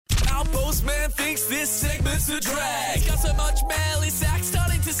postman thinks this segment's a drag. It's got so much mail, his sack's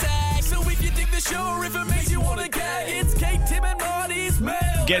starting to sag. So if you dig the show or if it makes you want to gag, it's Kate, Tim and Marty's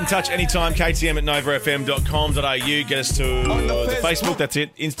Mailbag. Get in touch anytime, ktm@novafm.com.au. Get us to the Facebook, that's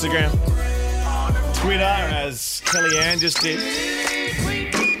it. Instagram. Twitter, as Kellyanne just did.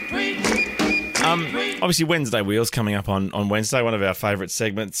 Obviously, Wednesday Wheels coming up on Wednesday, one of our favourite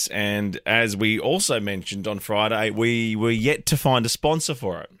segments. And as we also mentioned on Friday, we were yet to find a sponsor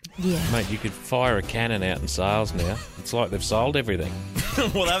for it. Yeah. Mate, you could fire a cannon out in sales now. It's like they've sold everything.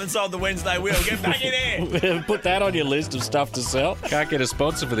 Well, they haven't sold the Wednesday Wheel. Get back in there. Put that on your list of stuff to sell. Can't get a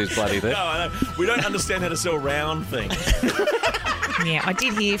sponsor for this bloody thing. No, I know. We don't understand how to sell round things. Yeah, I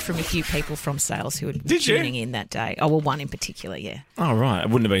did hear from a few people from sales who were Did you? tuning in that day. Oh, well, one in particular, yeah. Oh, right.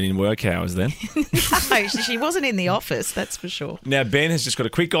 It wouldn't have been in work hours then. No, she wasn't in the office, that's for sure. Now, Ben has just got a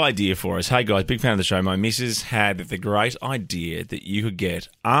quick idea for us. Hey, guys, big fan of the show. My missus had the great idea that you could get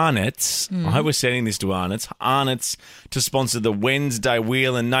Arnott's. I hope we're sending this to Arnott's to sponsor the Wednesday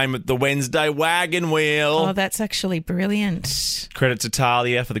Wheel and name it the Wednesday Wagon Wheel. Oh, that's actually brilliant. Credit to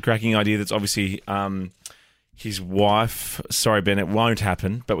Talia for the cracking idea. That's obviously his wife. Sorry, Ben, it won't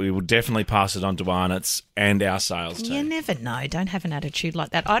happen, but we will definitely pass it on to Arnott's and our sales team. You never know. Don't have an attitude like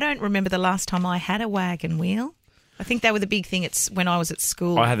that. I don't remember the last time I had a wagon wheel. I think they were the big thing when I was at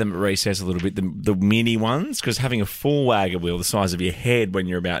school. I had them at recess a little bit, the mini ones, because having a full wagon wheel the size of your head when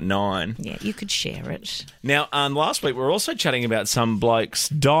you're about 9. Yeah, you could share it. Now, last week we were also chatting about some bloke's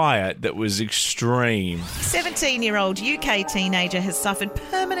diet that was extreme. 17-year-old UK teenager has suffered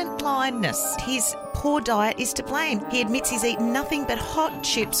permanent blindness. His poor diet is to blame. He admits he's eaten nothing but hot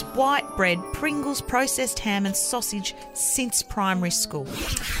chips, white bread, Pringles, processed ham and sausage since primary school.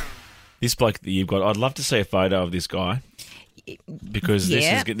 This bloke that you've got, I'd love to see a photo of this guy because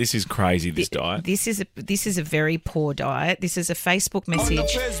this is crazy, this diet. This is a very poor diet. This is a Facebook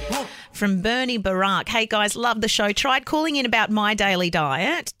message from Bernie Barak. Hey, guys, love the show. Tried calling in about my daily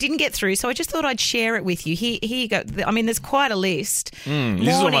diet. Didn't get through, so I just thought I'd share it with you. Here you go. I mean, there's quite a list. This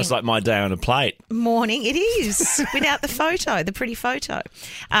is almost like my day on a plate. Morning, it is, without the photo, the pretty photo.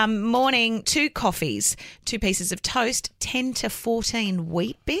 Morning, 2 coffees, 2 pieces of toast, 10 to 14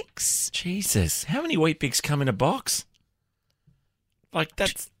 Wheat Bix. Jesus, how many Wheat Bix come in a box? Like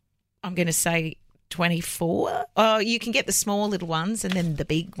that's... I'm going to say 24. Oh, you can get the small little ones and then the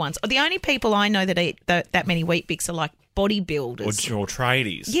big ones. The only people I know that eat that many Wheat Bix are like bodybuilders. Or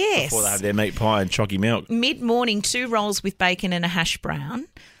tradies. Yes. Before they have their meat pie and chalky milk. Mid-morning, 2 rolls with bacon and a hash brown.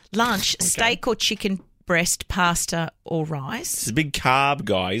 Lunch, steak or chicken breast, pasta or rice. He's a big carb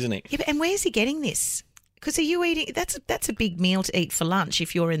guy, isn't he? Yeah, and where's he getting this? Because are you eating? That's a big meal to eat for lunch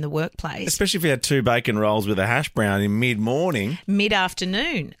if you're in the workplace. Especially if you had 2 bacon rolls with a hash brown in mid-morning.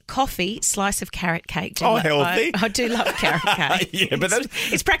 Mid-afternoon, coffee, slice of carrot cake. Healthy. I do love carrot cake. Yeah, but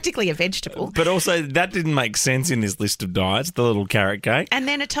it's practically a vegetable. But also that didn't make sense in this list of diets, the little carrot cake. And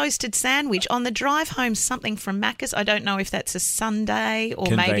then a toasted sandwich. On the drive home, something from Macca's. I don't know if that's a sundae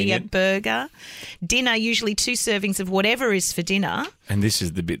or maybe a burger. Dinner, usually 2 servings of whatever is for dinner. And this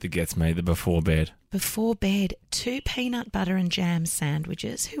is the bit that gets me, the before bed. Before bed, 2 peanut butter and jam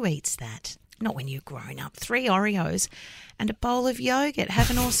sandwiches. Who eats that? Not when you're grown up. 3 Oreos and a bowl of yogurt. Have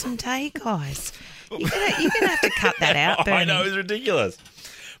an awesome day, guys. You're gonna have to cut that out, Bernie. I know, it's ridiculous.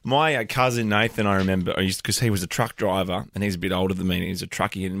 My cousin Nathan, I remember, because he was a truck driver and he's a bit older than me and he's a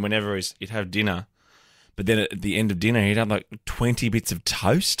truckie, and whenever he'd have dinner, but then at the end of dinner, he'd have like 20 bits of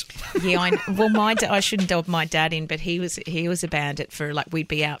toast. Yeah, I shouldn't delve my dad in, but he was a bandit for, like, we'd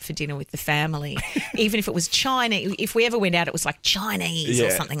be out for dinner with the family. Even if it was Chinese, if we ever went out, it was like Chinese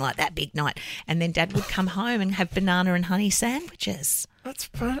or something like that, big night. And then Dad would come home and have banana and honey sandwiches.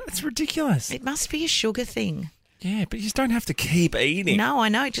 That's ridiculous. It must be a sugar thing. Yeah, but you just don't have to keep eating. No, I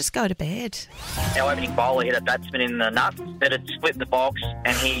know. Just go to bed. Our opening bowler hit a batsman in the nuts that had split the box,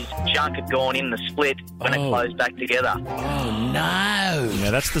 and his junk had gone in the split when it closed back together. Oh, no. Now,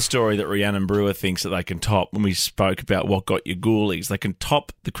 that's the story that Rhiannon Brewer thinks that they can top when we spoke about what got you ghoulies. They can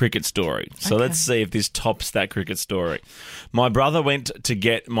top the cricket story. So let's see if this tops that cricket story. My brother went to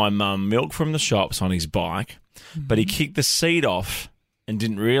get my mum milk from the shops on his bike, but he kicked the seat off and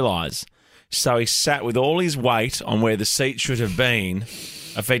didn't realise. So he sat with all his weight on where the seat should have been,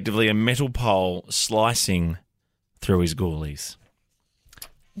 effectively a metal pole slicing through his ghoulies.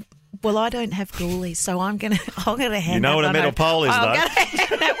 Well, I don't have ghoulies, so I'm gonna hand. You know what a metal pole is, though. I'm gonna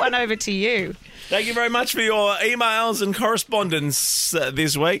hand that one over to you. Thank you very much for your emails and correspondence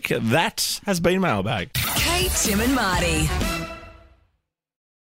this week. That has been Mailbag. Kate, Tim and Marty.